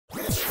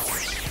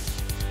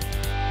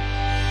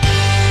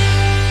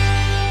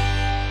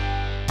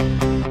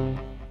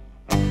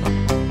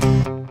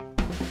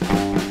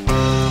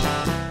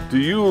Do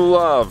you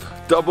love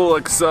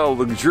XXL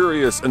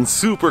luxurious and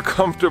super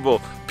comfortable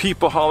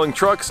people hauling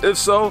trucks? If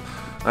so,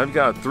 I've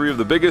got three of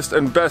the biggest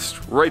and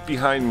best right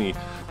behind me.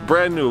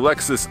 Brand new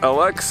Lexus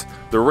LX,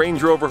 the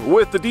Range Rover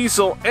with the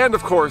diesel, and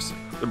of course,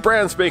 the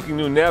brand spanking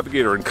new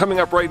Navigator. And coming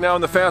up right now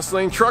in the Fast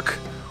Lane truck,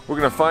 we're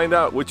gonna find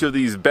out which of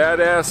these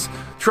badass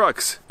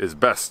trucks is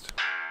best.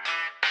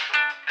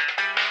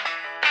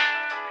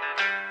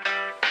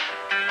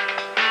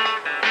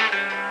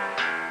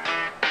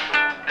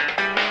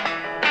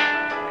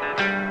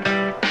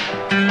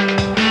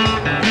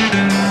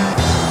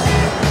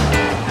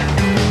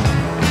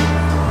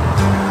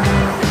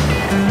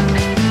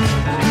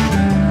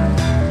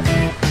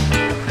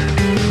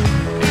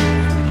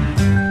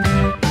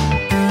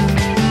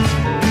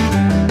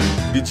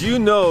 Did you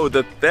know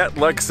that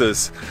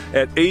Lexus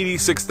at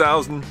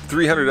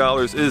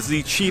 $86,300 is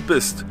the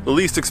cheapest, the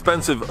least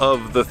expensive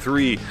of the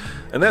three?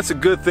 And that's a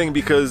good thing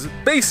because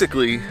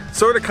basically,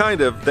 sort of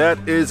kind of,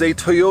 that is a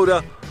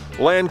Toyota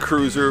Land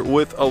Cruiser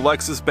with a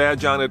Lexus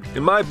badge on it.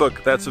 In my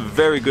book, that's a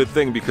very good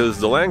thing because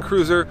the Land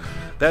Cruiser,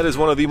 that is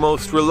one of the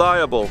most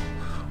reliable,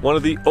 one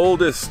of the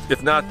oldest,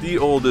 if not the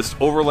oldest,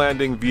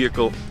 overlanding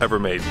vehicle ever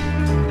made.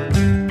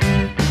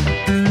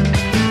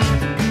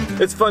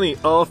 It's funny,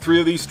 all three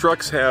of these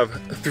trucks have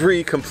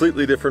three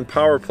completely different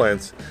power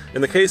plants. In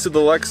the case of the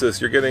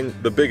Lexus, you're getting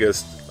the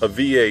biggest, a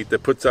V8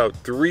 that puts out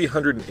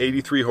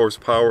 383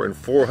 horsepower and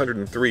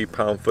 403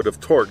 pound-foot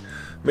of torque.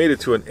 Made it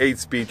to an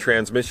 8-speed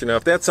transmission. Now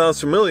if that sounds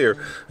familiar,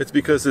 it's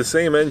because the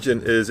same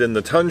engine is in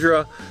the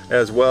Tundra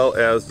as well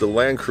as the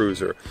Land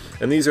Cruiser.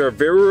 And these are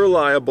very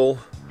reliable,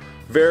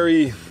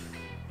 very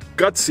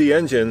gutsy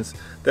engines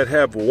that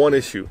have one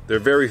issue. They're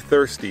very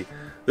thirsty.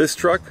 This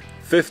truck,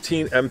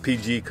 15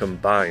 mpg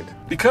combined.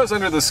 Because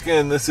under the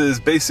skin this is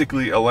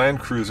basically a Land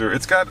Cruiser,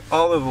 it's got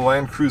all of the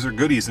Land Cruiser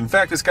goodies. In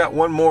fact, it's got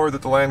one more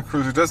that the Land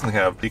Cruiser doesn't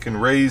have. You can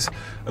raise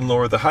and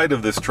lower the height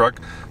of this truck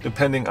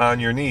depending on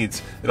your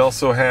needs. It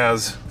also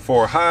has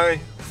 4 high,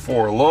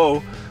 4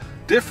 low,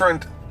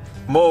 different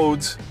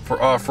modes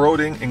for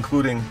off-roading,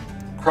 including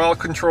crawl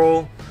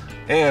control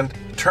and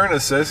turn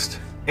assist.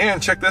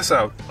 And check this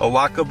out, a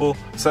lockable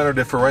center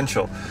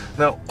differential.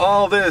 Now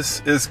all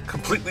this is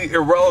completely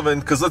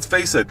irrelevant because let's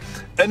face it,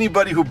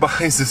 anybody who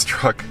buys this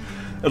truck,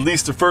 at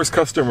least the first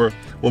customer,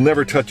 will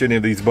never touch any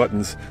of these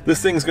buttons.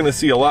 This thing's gonna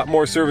see a lot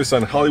more service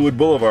on Hollywood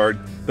Boulevard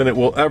than it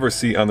will ever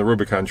see on the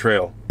Rubicon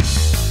Trail.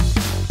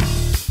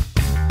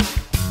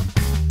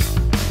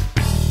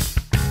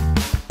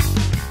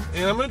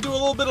 And I'm gonna do a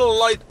little bit of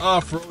light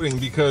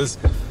off-roading because,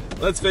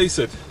 let's face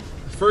it,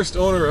 the first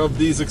owner of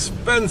these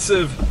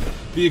expensive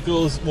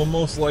vehicles will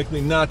most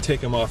likely not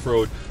take them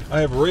off-road. I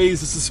have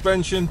raised the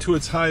suspension to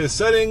its highest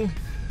setting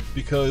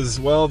because,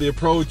 well, the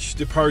approach,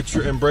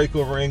 departure, and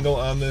breakover angle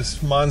on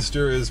this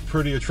monster is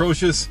pretty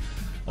atrocious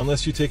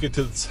unless you take it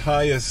to its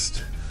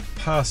highest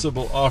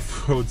possible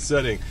off-road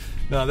setting.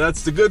 Now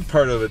that's the good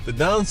part of it. The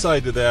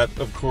downside to that,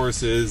 of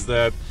course, is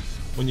that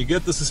when you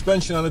get the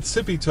suspension on its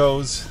tippy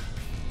toes,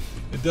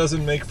 it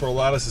doesn't make for a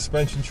lot of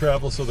suspension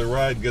travel, so the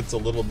ride gets a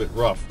little bit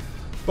rough.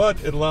 But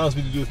it allows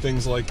me to do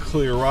things like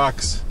clear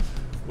rocks,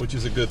 which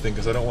is a good thing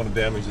because I don't want to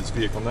damage this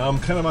vehicle. Now I'm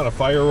kind of on a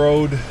fire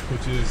road,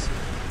 which is,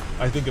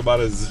 I think, about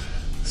as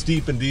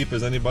steep and deep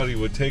as anybody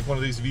would take one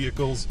of these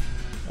vehicles.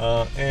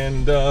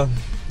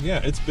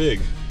 Yeah, it's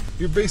big.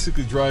 You're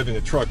basically driving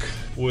a truck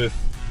with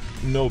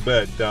no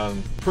bed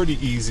down pretty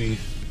easy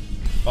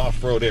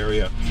off-road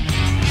area.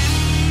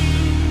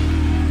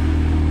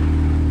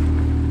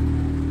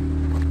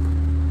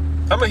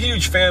 I'm a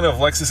huge fan of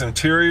Lexus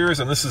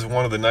interiors, and this is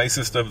one of the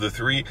nicest of the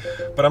three,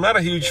 but I'm not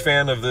a huge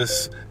fan of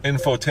this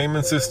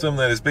infotainment system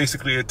that is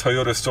basically a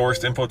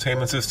Toyota-sourced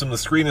infotainment system. The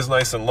screen is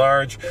nice and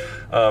large.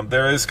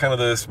 There is kind of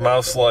this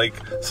mouse-like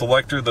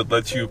selector that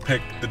lets you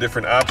pick the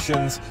different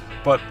options,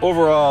 but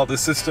overall the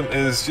system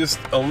is just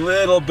a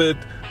little bit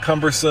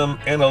cumbersome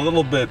and a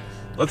little bit,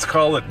 let's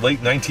call it,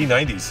 late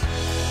 1990s.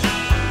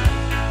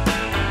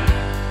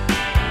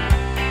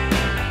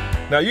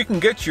 Now you can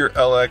get your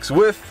LX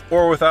with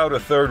or without a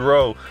third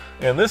row,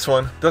 and this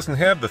one doesn't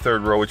have the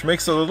third row, which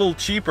makes it a little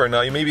cheaper.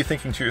 Now you may be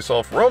thinking to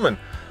yourself, Roman,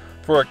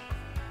 for a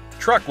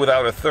truck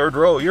without a third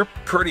row, you're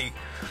pretty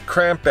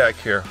cramped back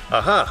here.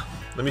 Aha,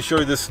 let me show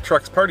you this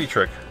truck's party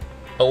trick.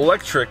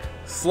 Electric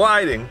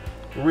sliding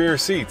rear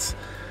seats,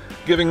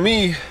 giving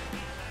me,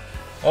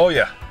 oh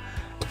yeah,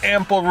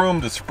 ample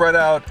room to spread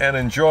out and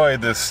enjoy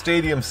this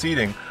stadium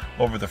seating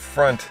over the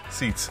front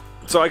seats.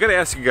 So I gotta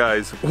ask you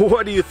guys,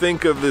 what do you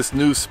think of this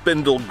new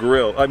spindle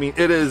grille? I mean,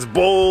 it is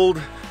bold,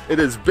 it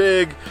is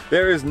big,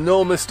 there is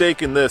no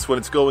mistaking this when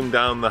it's going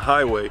down the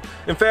highway.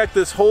 In fact,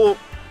 this whole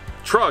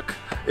truck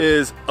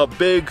is a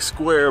big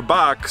square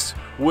box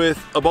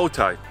with a bow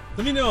tie.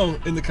 Let me know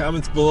in the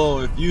comments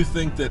below if you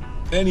think that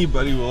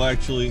anybody will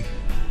actually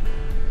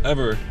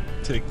ever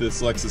take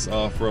this Lexus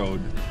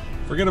off-road.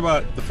 Forget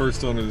about the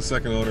first owner, the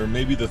second owner,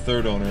 maybe the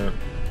third owner,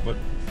 but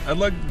I'd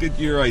like to get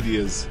your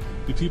ideas.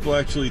 do people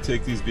actually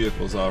take these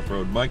vehicles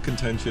off-road? My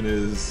contention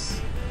is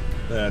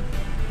that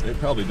they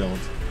probably don't.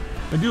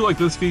 I do like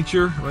this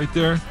feature right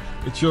there.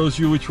 It shows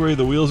you which way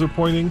the wheels are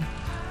pointing.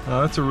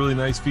 That's a really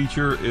nice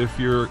feature if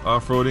you're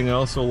off-roading. I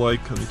also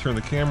like, let me turn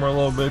the camera a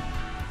little bit.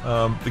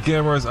 The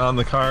camera is on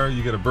the car,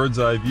 you get a bird's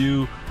eye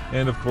view,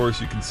 and of course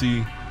you can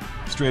see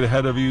straight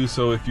ahead of you,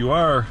 so if you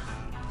are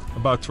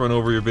about to run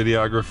over your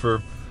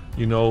videographer,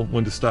 you know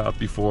when to stop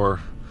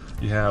before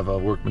you have a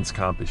workman's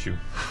comp issue.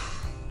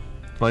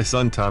 My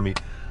son Tommy.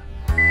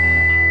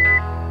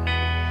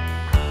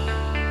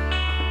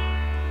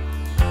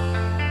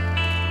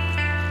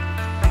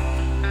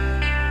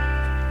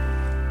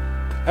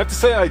 I have to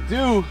say, I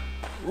do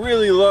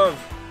really love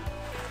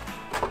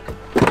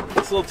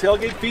this little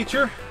tailgate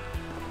feature.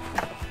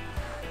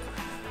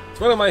 It's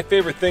one of my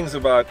favorite things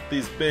about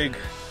these big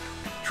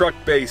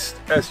truck-based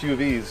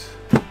SUVs.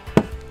 You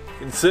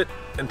can sit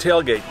and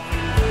tailgate.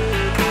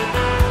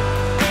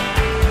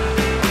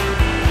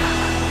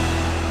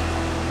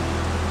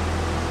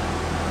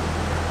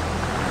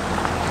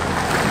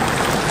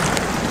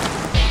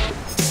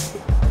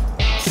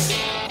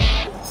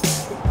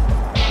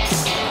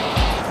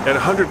 At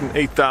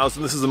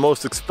 $108,000, this is the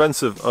most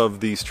expensive of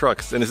these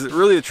trucks. And is it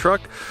really a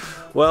truck?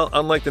 Well,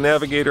 unlike the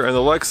Navigator and the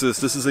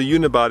Lexus, this is a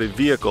unibody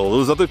vehicle.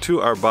 Those other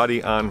two are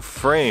body on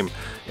frame.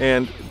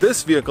 And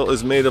this vehicle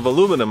is made of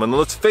aluminum. And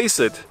let's face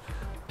it,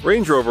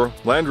 Range Rover,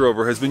 Land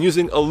Rover, has been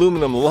using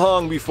aluminum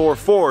long before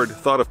Ford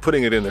thought of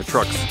putting it in their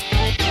trucks.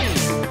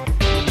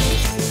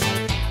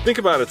 Think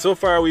about it, so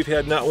far we've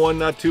had not one,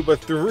 not two, but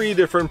 3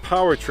 different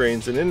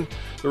powertrains. And in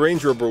the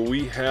Range Rover,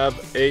 we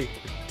have a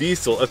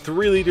diesel, a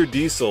 3-liter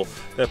diesel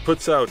that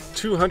puts out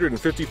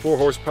 254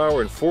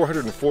 horsepower and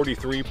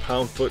 443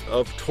 pound-foot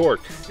of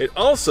torque. It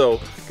also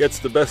gets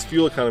the best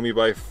fuel economy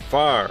by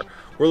far.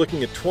 We're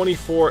looking at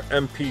 24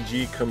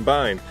 mpg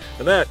combined,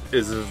 and that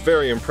is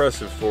very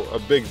impressive for a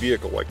big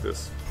vehicle like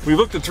this. We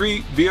looked at 3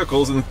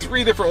 vehicles and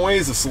 3 different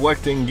ways of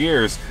selecting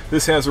gears.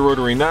 This has a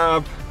rotary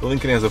knob, the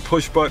Lincoln has a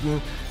push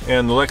button,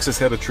 and the Lexus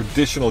had a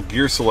traditional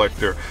gear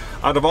selector.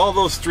 Out of all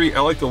those 3,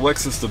 I like the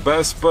Lexus the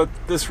best, but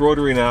this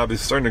rotary knob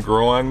is starting to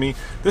grow on me.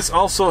 This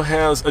also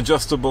has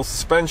adjustable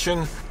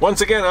suspension.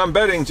 Once again, I'm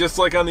betting, just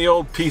like on the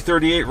old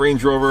P38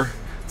 Range Rover,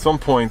 at some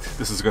point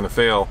this is going to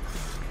fail.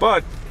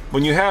 But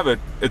when you have it,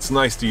 it's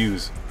nice to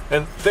use.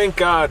 And thank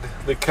God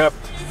they kept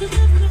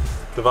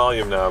the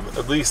volume knob.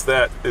 At least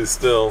that is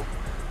still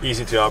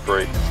easy to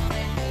operate.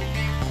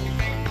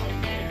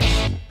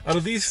 Out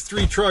of these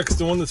 3 trucks,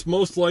 the one that's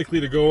most likely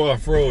to go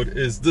off-road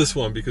is this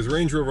one, because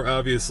Range Rover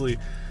obviously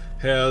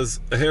has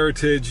a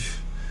heritage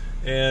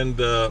and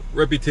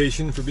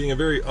reputation for being a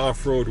very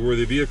off-road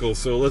worthy vehicle.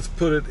 So let's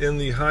put it in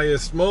the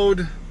highest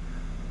mode.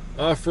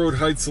 Off-road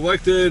height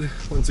selected.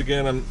 Once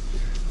again, I'm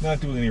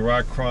not doing any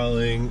rock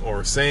crawling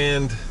or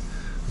sand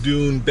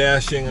dune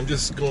bashing. I'm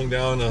just going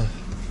down a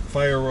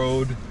fire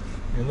road,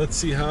 and let's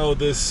see how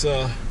this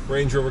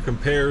Range Rover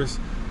compares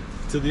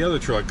to the other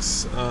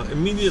trucks.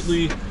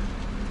 Immediately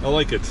I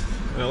like it,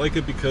 and I like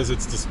it because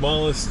it's the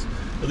smallest,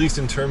 at least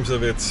in terms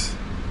of its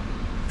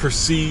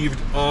perceived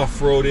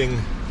off-roading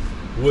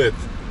width.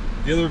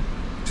 The other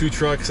 2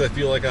 trucks, I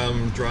feel like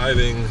I'm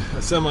driving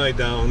a semi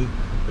down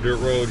a dirt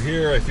road.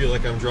 Here I feel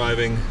like I'm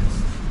driving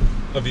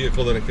a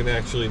vehicle that can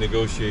actually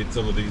negotiate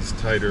some of these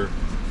tighter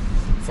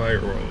fire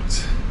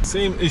roads.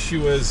 Same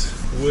issue as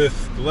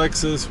with the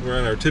Lexus. We're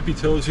on our tippy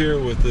toes here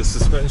with the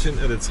suspension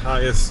at its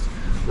highest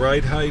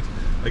ride height.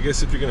 I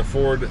guess if you can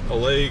afford a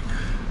lake,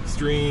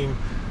 stream,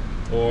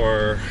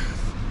 or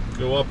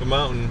go up a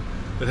mountain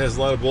that has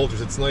a lot of boulders,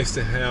 it's nice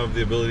to have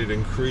the ability to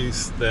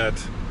increase that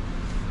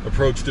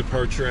approach,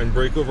 departure, and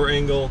breakover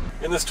angle.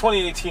 In this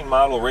 2018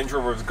 model, Range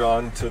Rover has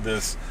gone to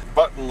this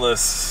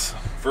buttonless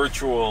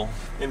virtual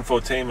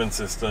infotainment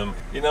system.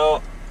 You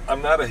know,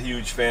 I'm not a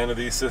huge fan of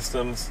these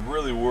systems. I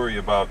really worry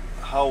about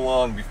how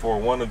long before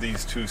one of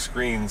these 2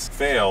 screens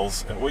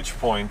fails, at which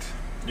point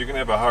you're going to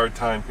have a hard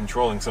time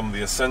controlling some of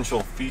the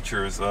essential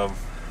features of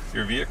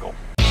your vehicle.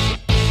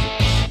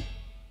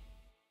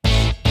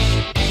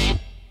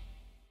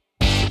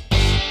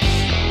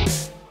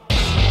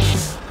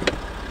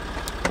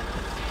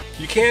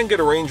 You can get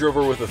a Range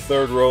Rover with a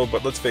 3rd row,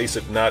 but let's face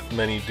it, not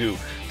many do.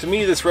 To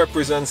me, this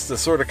represents the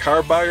sort of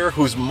car buyer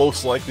who's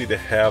most likely to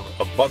have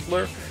a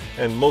butler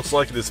and most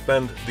likely to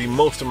spend the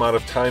most amount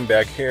of time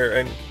back here,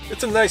 and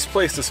it's a nice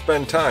place to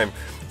spend time.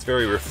 It's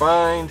very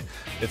refined,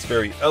 it's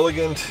very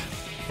elegant,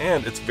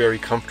 and it's very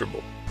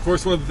comfortable. Of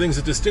course, one of the things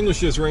that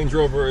distinguishes Range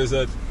Rover is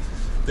that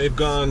they've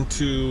gone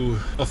to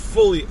a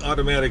fully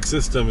automatic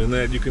system, in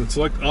that you can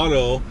select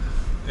auto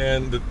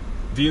and the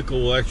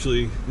vehicle will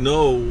actually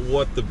know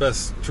what the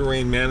best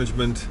terrain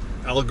management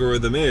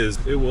algorithm is.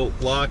 It will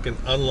lock and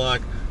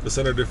unlock the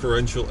center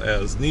differential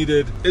as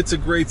needed. It's a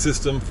great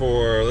system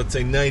for, let's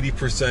say,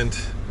 90%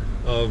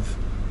 of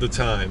the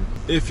time.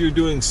 If you're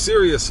doing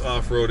serious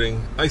off-roading,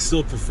 I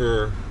still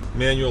prefer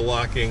manual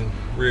locking,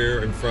 rear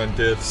and front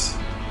diffs,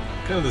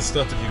 kind of the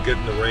stuff that you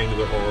get in a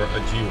Wrangler or a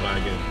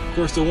G-Wagon. Of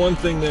course, the one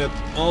thing that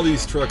all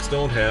these trucks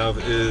don't have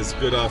is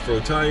good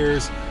off-road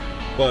tires,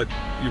 but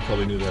you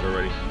probably knew that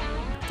already.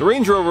 The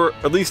Range Rover,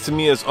 at least to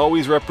me, has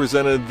always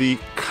represented the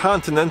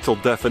continental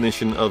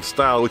definition of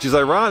style, which is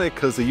ironic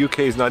because the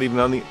UK is not even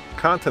on the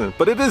continent,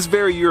 but it is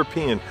very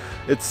European.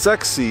 It's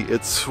sexy,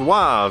 it's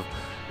suave.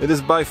 It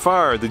is by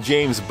far the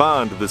James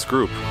Bond of this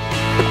group.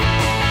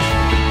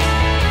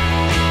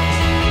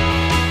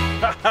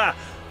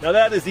 Now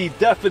that is the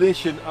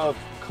definition of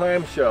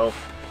clamshell,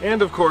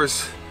 and of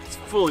course, it's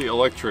fully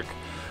electric.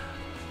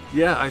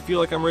 Yeah, I feel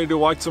like I'm ready to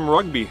watch some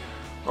rugby.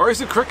 Or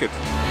is it cricket?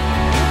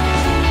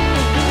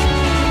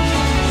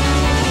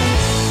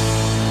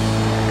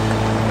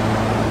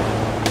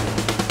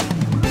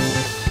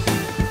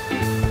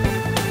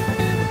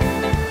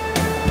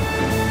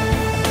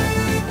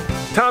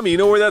 Tommy, you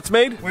know where that's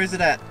made? Where's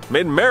it at?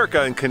 Made in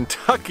America, in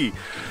Kentucky.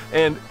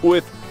 And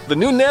with the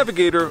new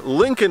Navigator,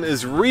 Lincoln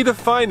is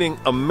redefining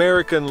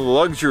American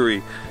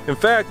luxury. In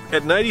fact,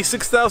 at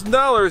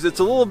 $96,000, it's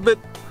a little bit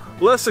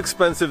less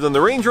expensive than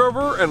the Range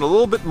Rover and a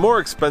little bit more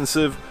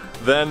expensive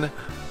than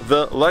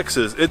the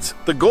Lexus. It's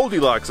the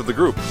Goldilocks of the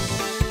group.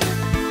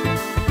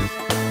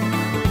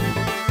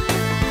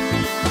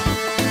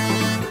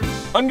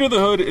 Under the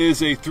hood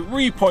is a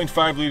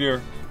 3.5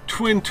 liter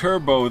twin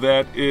turbo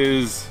that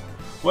is,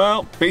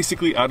 well,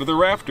 basically out of the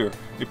Raptor.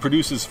 It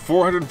produces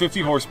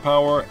 450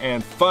 horsepower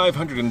and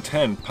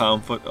 510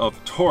 pound-foot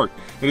of torque.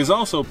 It is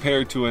also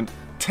paired to a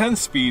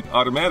 10-speed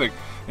automatic,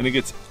 and it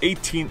gets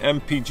 18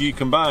 mpg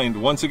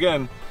combined, once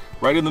again,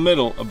 right in the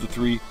middle of the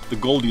three, the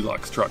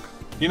Goldilocks truck.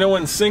 You know,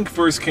 when Sync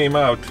first came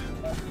out,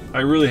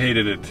 I really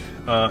hated it.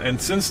 And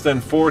since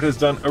then, Ford has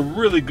done a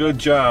really good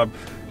job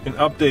in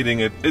updating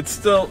it. It's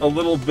still a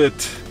little bit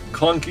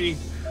clunky,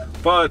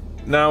 but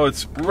now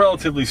it's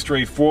relatively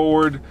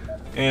straightforward.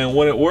 And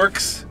when it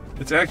works,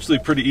 it's actually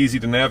pretty easy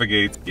to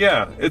navigate.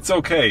 Yeah, it's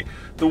okay.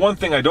 The one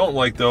thing I don't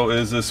like though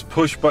is this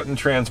push button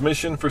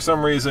transmission. For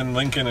some reason,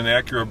 Lincoln and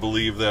Acura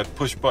believe that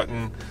push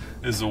button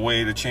is a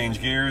way to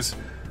change gears.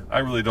 I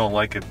really don't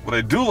like it. What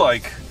I do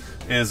like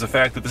is the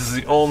fact that this is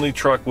the only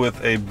truck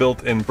with a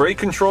built-in brake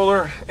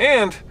controller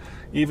and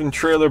even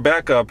trailer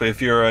backup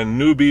if you're a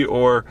newbie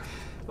or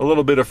a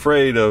little bit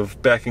afraid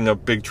of backing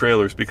up big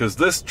trailers, because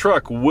this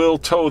truck will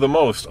tow the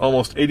most,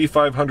 almost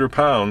 8,500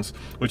 pounds,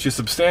 which is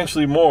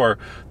substantially more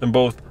than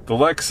both the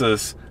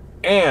Lexus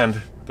and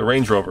the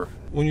Range Rover.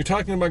 When you're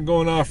talking about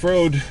going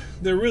off-road,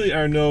 there really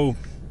are no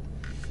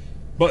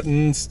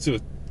buttons to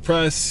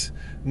press,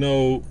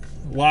 no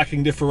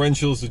locking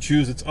differentials to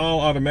choose. It's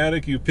all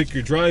automatic. You pick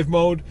your drive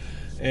mode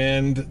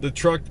and the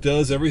truck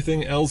does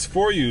everything else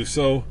for you.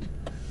 So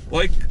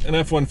like an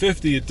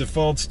F-150, it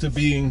defaults to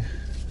being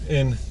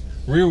in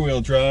rear-wheel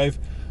drive,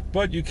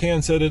 but you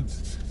can set it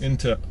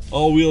into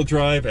all-wheel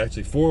drive,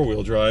 actually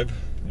four-wheel drive,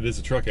 it is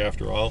a truck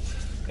after all,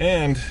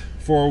 and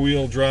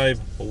four-wheel drive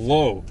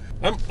low.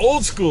 I'm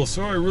old school,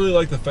 so I really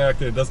like the fact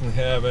that it doesn't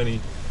have any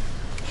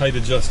height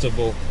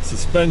adjustable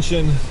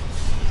suspension.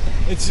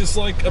 It's just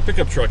like a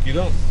pickup truck, you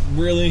don't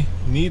really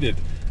need it.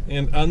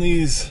 And on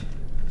these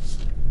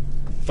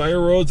fire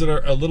roads that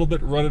are a little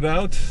bit rutted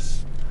out,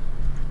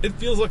 it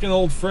feels like an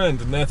old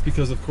friend, and that's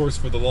because, of course,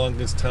 for the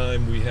longest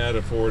time we had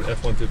a Ford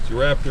F-150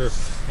 Raptor,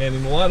 and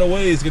in a lot of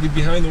ways, getting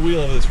behind the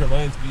wheel of this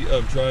reminds me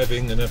of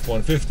driving an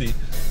F-150,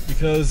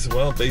 because,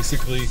 well,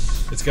 basically,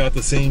 it's got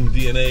the same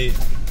DNA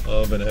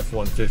of an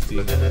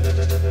F-150.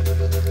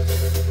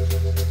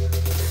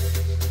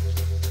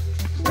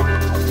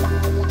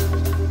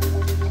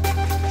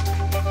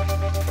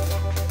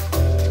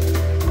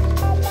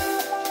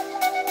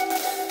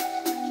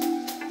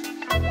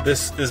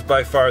 This is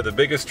by far the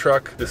biggest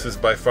truck. This is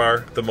by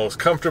far the most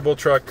comfortable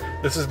truck.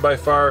 This is by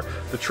far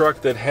the truck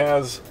that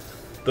has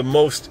the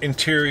most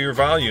interior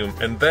volume,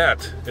 and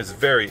that is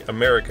very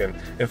American.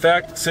 In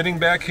fact, sitting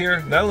back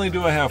here, not only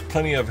do I have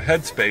plenty of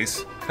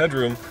headspace,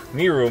 headroom,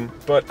 knee room,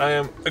 but I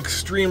am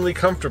extremely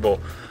comfortable.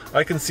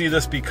 I can see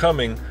this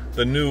becoming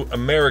the new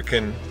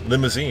American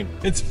limousine.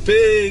 It's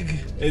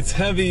big, it's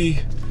heavy,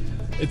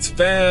 it's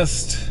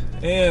fast,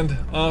 and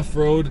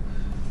off-road,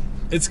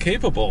 it's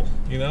capable,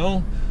 you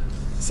know?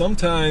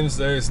 Sometimes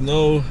there's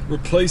no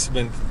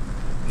replacement,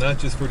 not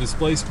just for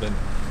displacement,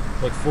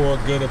 but for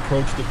good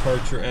approach,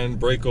 departure, and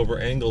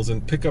breakover angles,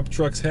 and pickup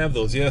trucks have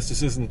those. Yes,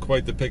 this isn't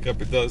quite the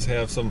pickup. It does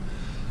have some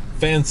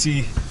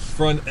fancy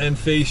front end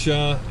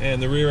fascia,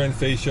 and the rear end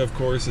fascia, of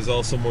course, is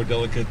also more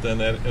delicate than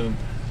that in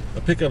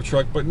a pickup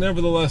truck, but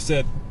nevertheless,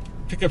 that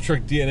pickup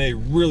truck DNA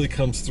really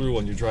comes through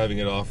when you're driving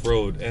it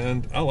off-road,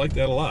 and I like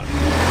that a lot.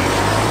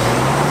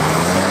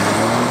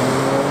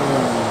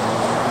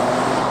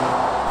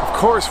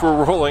 Of course,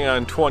 we're rolling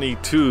on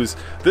 22s.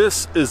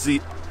 This is the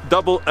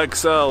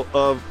XXL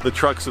of the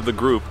trucks of the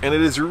group, and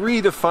it is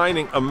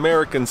redefining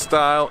American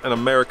style and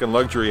American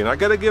luxury. And I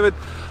gotta give it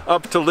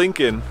up to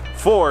Lincoln,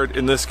 Ford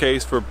in this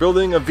case, for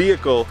building a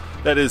vehicle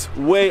that is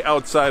way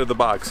outside of the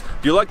box.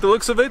 Do you like the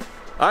looks of it?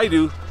 I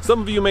do.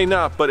 Some of you may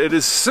not, but it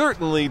is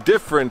certainly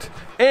different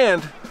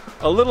and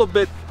a little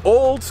bit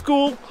old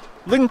school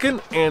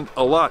Lincoln and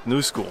a lot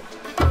new school.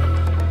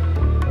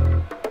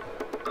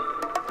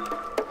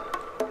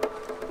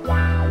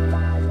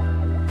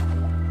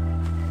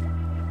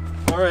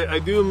 Alright, I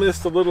do miss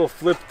the little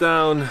flip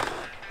down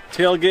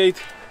tailgate,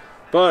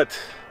 but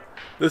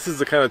this is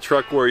the kind of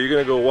truck where you're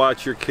gonna go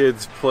watch your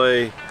kids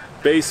play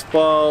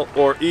baseball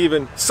or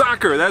even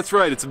soccer. That's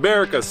right, it's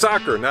America,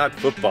 soccer, not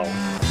football.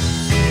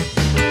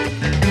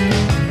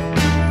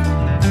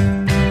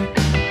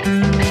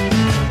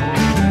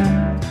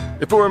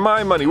 If it were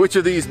my money, which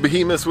of these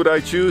behemoths would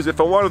I choose? If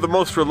I wanted the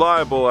most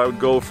reliable, I would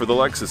go for the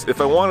Lexus. If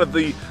I wanted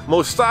the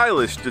most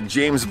stylish, the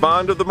James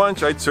Bond of the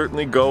bunch, I'd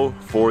certainly go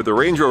for the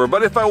Range Rover.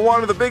 But if I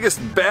wanted the biggest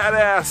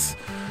badass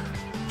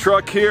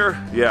truck here,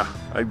 yeah,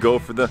 I'd go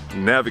for the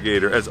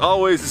Navigator. As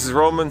always, this is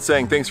Roman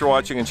saying thanks for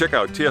watching, and check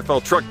out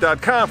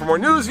tfltruck.com for more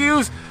news,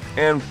 views,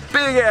 and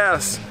big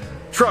ass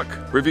truck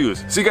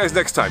reviews. See you guys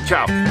next time.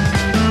 Ciao.